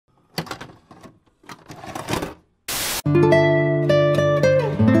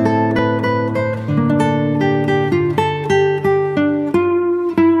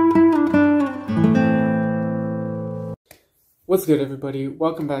What's good, everybody?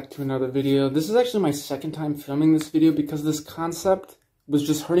 Welcome back to another video. This is actually my second time filming this video because this concept was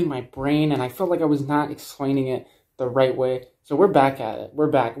just hurting my brain and I felt like I was not explaining it the right way. So we're back at it. We're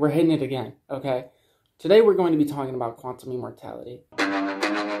back. We're hitting it again, okay? Today we're going to be talking about quantum immortality.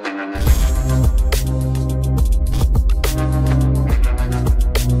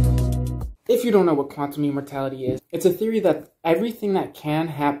 If you don't know what quantum immortality is, it's a theory that everything that can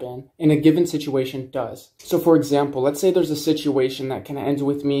happen in a given situation does. So for example, let's say there's a situation that can end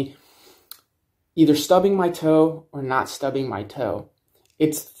with me either stubbing my toe or not stubbing my toe.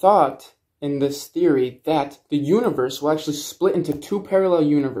 It's thought in this theory that the universe will actually split into two parallel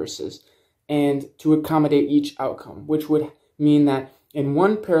universes and to accommodate each outcome, which would mean that in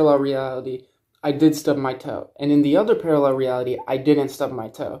one parallel reality, I did stub my toe, and in the other parallel reality, I didn't stub my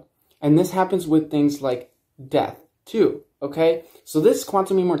toe. And this happens with things like death, too, okay? So this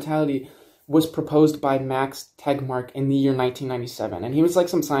quantum immortality was proposed by Max Tegmark in the year 1997. And he was like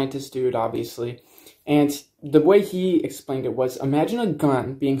some scientist dude, obviously. And the way he explained it was, imagine a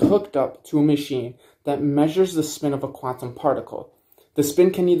gun being hooked up to a machine that measures the spin of a quantum particle. The spin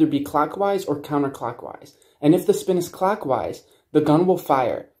can either be clockwise or counterclockwise. And if the spin is clockwise, the gun will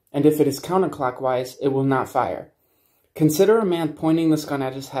fire. And if it is counterclockwise, it will not fire. Consider a man pointing this gun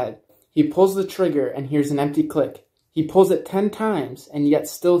at his head. He pulls the trigger and hears an empty click. He pulls it 10 times and yet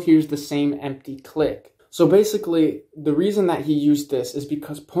still hears the same empty click. So basically, the reason that he used this is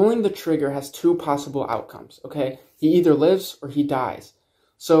because pulling the trigger has two possible outcomes, okay? He either lives or he dies.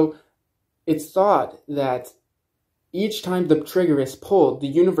 So it's thought that each time the trigger is pulled, the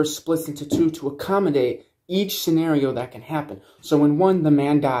universe splits into two to accommodate each scenario that can happen. So in one, the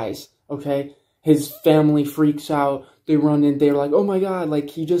man dies, okay? His family freaks out. They run in, they're like, oh my God, like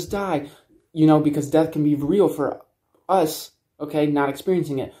he just died. You know, because death can be real for us, okay, not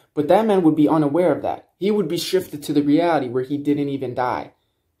experiencing it. But that man would be unaware of that. He would be shifted to the reality where he didn't even die.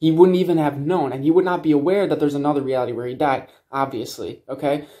 He wouldn't even have known, and he would not be aware that there's another reality where he died, obviously,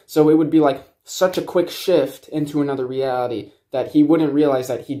 okay? So it would be like such a quick shift into another reality that he wouldn't realize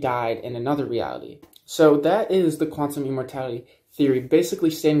that he died in another reality. So that is the quantum immortality theory,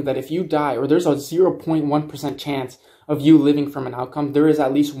 basically stating that if you die, or there's a 0.1% chance of you living from an outcome, there is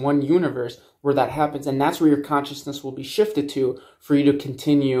at least one universe where that happens, and that's where your consciousness will be shifted to for you to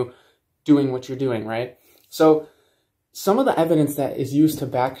continue doing what you're doing, right? So some of the evidence that is used to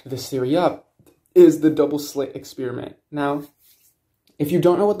back this theory up is the double slit experiment. Now, if you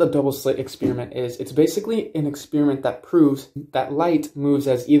don't know what the double slit experiment is, it's basically an experiment that proves that light moves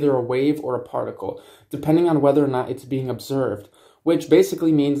as either a wave or a particle, depending on whether or not it's being observed, which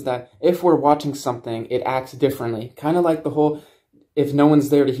basically means that if we're watching something, it acts differently. Kind of like the whole, if no one's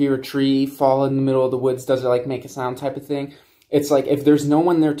there to hear a tree fall in the middle of the woods, does it like make a sound type of thing? It's like if there's no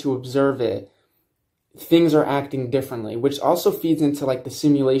one there to observe it, things are acting differently, which also feeds into like the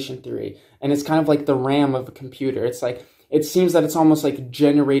simulation theory. And it's kind of like the RAM of a computer. It's like, it seems that it's almost like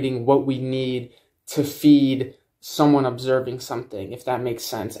generating what we need to feed someone observing something, if that makes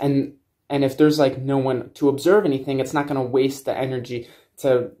sense. And if there's like no one to observe anything, it's not going to waste the energy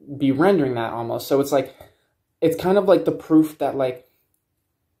to be rendering that almost. So it's like, it's kind of like the proof that like,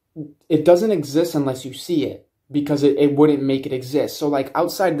 it doesn't exist unless you see it, because it wouldn't make it exist. So like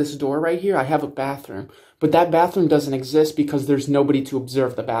outside this door right here, I have a bathroom, but that bathroom doesn't exist because there's nobody to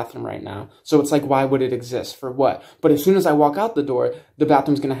observe the bathroom right now. So it's like, why would it exist? For what? But as soon as I walk out the door, the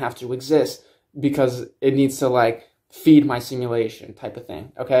bathroom's going to have to exist because it needs to like feed my simulation type of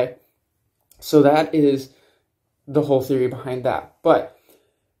thing. Okay. So that is the whole theory behind that. But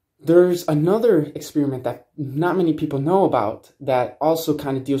there's another experiment that not many people know about that also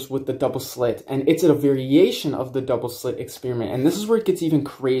kind of deals with the double slit, and it's a variation of the double slit experiment. And this is where it gets even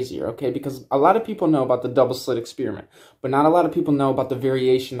crazier, okay? Because a lot of people know about the double slit experiment, but not a lot of people know about the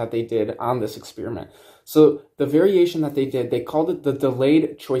variation that they did on this experiment. So the variation that they did, they called it the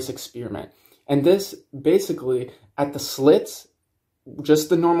delayed choice experiment. And this basically, at the slits, just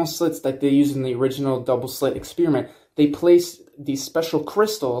the normal slits that they used in the original double slit experiment, they placed these special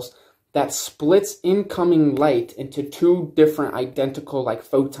crystals that splits incoming light into two different identical like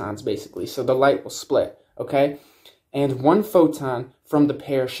photons, basically. So the light will split, okay? And one photon from the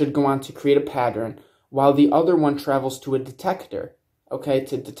pair should go on to create a pattern, while the other one travels to a detector, okay,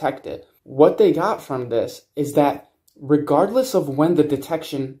 to detect it. What they got from this is that regardless of when the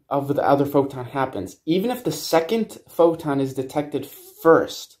detection of the other photon happens, even if the second photon is detected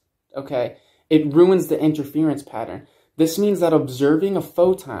first, okay, it ruins the interference pattern. This means that observing a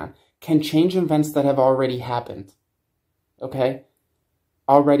photon can change events that have already happened. Okay?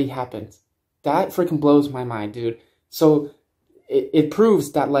 Already happened. That freaking blows my mind, dude. So it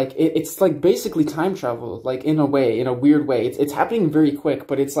proves that like it's like basically time travel, like in a way, in a weird way. It's happening very quick,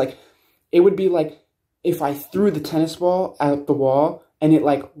 but it's like it would be like if I threw the tennis ball at the wall and it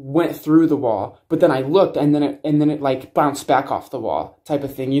like went through the wall, but then I looked and then it like bounced back off the wall type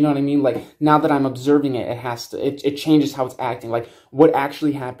of thing. You know what I mean? Like now that I'm observing it, it changes how it's acting. Like what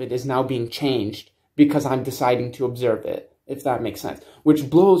actually happened is now being changed because I'm deciding to observe it, if that makes sense. Which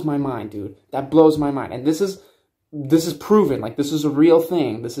blows my mind, dude. That blows my mind. And this is proven. Like this is a real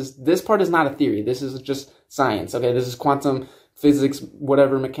thing. This part is not a theory. This is just science. Okay, this is quantum physics,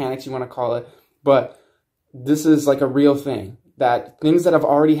 whatever mechanics you want to call it. But this is like a real thing, that things that have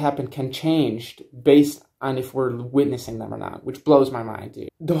already happened can change based on if we're witnessing them or not, which blows my mind, dude.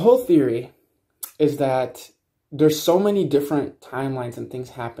 The whole theory is that there's so many different timelines and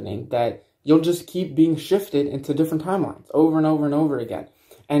things happening that you'll just keep being shifted into different timelines over and over and over again.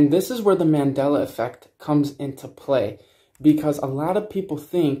 And this is where the Mandela effect comes into play, because a lot of people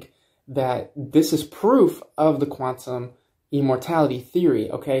think that this is proof of the quantum immortality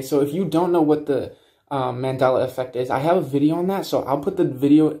theory, okay? So if you don't know what the Mandela effect is, I have a video on that, so I'll put the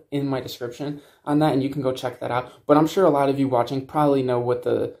video in my description on that, and you can go check that out. But I'm sure a lot of you watching probably know what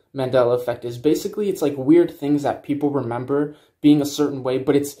the Mandela effect is. Basically, it's like weird things that people remember being a certain way,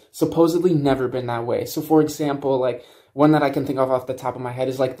 but it's supposedly never been that way. So for example, like one that I can think of off the top of my head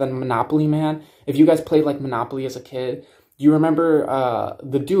is like the Monopoly Man. If you guys played like Monopoly as a kid, you remember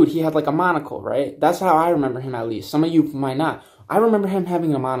the dude, he had like a monocle, right? That's how I remember him, at least. Some of you might not. I remember him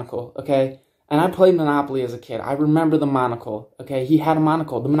having a monocle, okay? And I played Monopoly as a kid. I remember the monocle, okay? He had a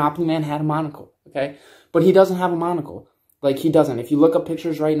monocle. The Monopoly Man had a monocle, okay? But he doesn't have a monocle. Like, he doesn't. If you look up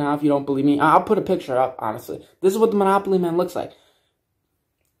pictures right now, if you don't believe me, I'll put a picture up, honestly. This is what the Monopoly Man looks like.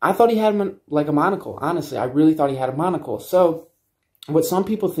 I thought he had, like, a monocle. Honestly, I really thought he had a monocle. So, what some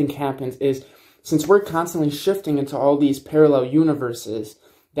people think happens is, since we're constantly shifting into all these parallel universes,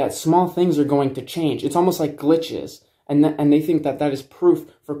 that small things are going to change. It's almost like glitches. And they think that that is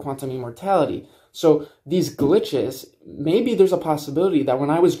proof for quantum immortality. So these glitches, maybe there's a possibility that when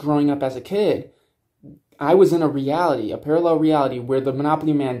I was growing up as a kid, I was in a reality, a parallel reality, where the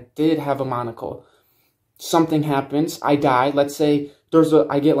Monopoly Man did have a monocle. Something happens, I die. Let's say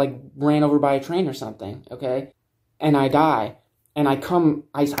I get like ran over by a train or something, okay? And I die. And I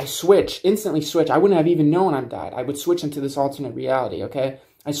switch, instantly switch. I wouldn't have even known I died. I would switch into this alternate reality, okay?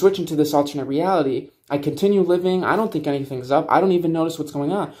 I switch into this alternate reality. I continue living. I don't think anything's up. I don't even notice what's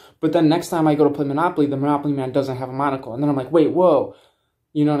going on. But then next time I go to play Monopoly, the Monopoly Man doesn't have a monocle. And then I'm like, wait, whoa.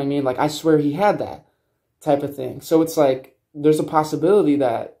 You know what I mean? Like, I swear he had that type of thing. So it's like, there's a possibility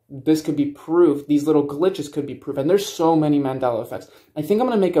that this could be proof. These little glitches could be proof. And there's so many Mandela effects. I think I'm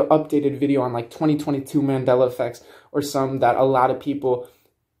going to make an updated video on like 2022 Mandela effects, or some that a lot of people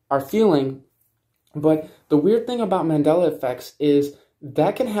are feeling. But the weird thing about Mandela effects is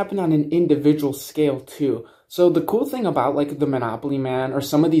that can happen on an individual scale too. So the cool thing about like the Monopoly Man or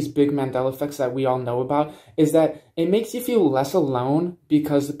some of these big Mandela effects that we all know about is that it makes you feel less alone,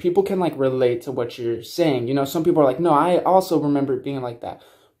 because people can like relate to what you're saying. You know, some people are like, no, I also remember it being like that.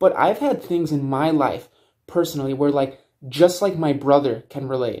 But I've had things in my life personally where like, just like my brother can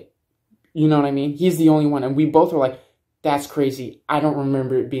relate. You know what I mean? He's the only one. And we both are like, that's crazy. I don't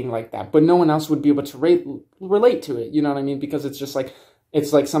remember it being like that. But no one else would be able to relate to it. You know what I mean? Because it's just like,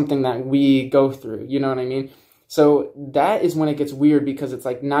 it's like something that we go through. You know what I mean? So that is when it gets weird, because it's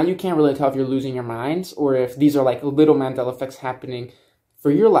like, now you can't really tell if you're losing your minds or if these are like little Mandela effects happening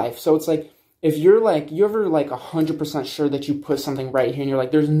for your life. So it's like, if you're like, you're ever like 100% sure that you put something right here and you're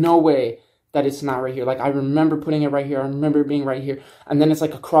like, there's no way that it's not right here. Like, I remember putting it right here. I remember it being right here. And then it's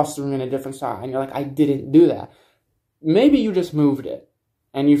like across the room in a different spot. And you're like, I didn't do that. Maybe you just moved it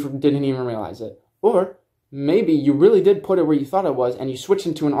and you didn't even realize it. Or maybe you really did put it where you thought it was and you switched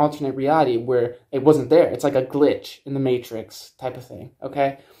into an alternate reality where it wasn't there. It's like a glitch in the Matrix type of thing,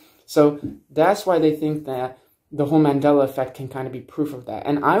 okay? So that's why they think that the whole Mandela effect can kind of be proof of that.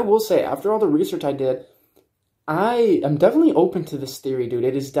 And I will say, after all the research I did, I am definitely open to this theory, dude.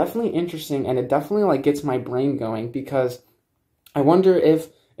 It is definitely interesting, and it definitely like gets my brain going, because I wonder if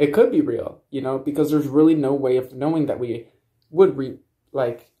it could be real, you know, because there's really no way of knowing that we would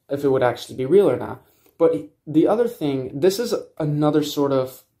if it would actually be real or not. But the other thing, this is another sort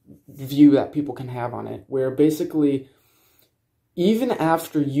of view that people can have on it, where basically, even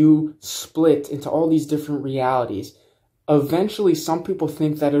after you split into all these different realities, eventually some people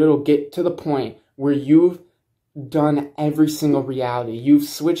think that it'll get to the point where you've done every single reality. You've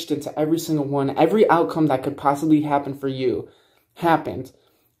switched into every single one. Every outcome that could possibly happen for you happened.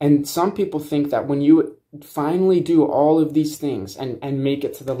 And some people think that when you finally do all of these things and make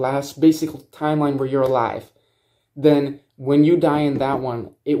it to the last basic timeline where you're alive, then when you die in that one,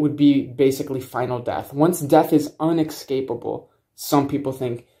 it would be basically final death. Once death is unescapable, some people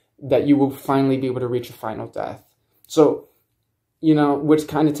think that you will finally be able to reach a final death. So, you know, which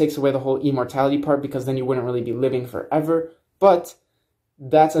kind of takes away the whole immortality part, because then you wouldn't really be living forever. But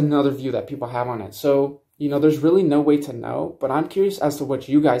that's another view that people have on it. So, you know, there's really no way to know, but I'm curious as to what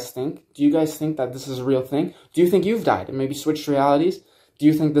you guys think. Do you guys think that this is a real thing? Do you think you've died and maybe switched realities? Do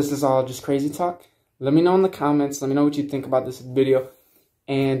you think this is all just crazy talk? Let me know in the comments. Let me know what you think about this video.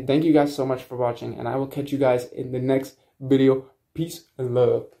 And thank you guys so much for watching. And I will catch you guys in the next video. Peace and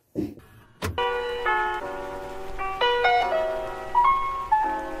love.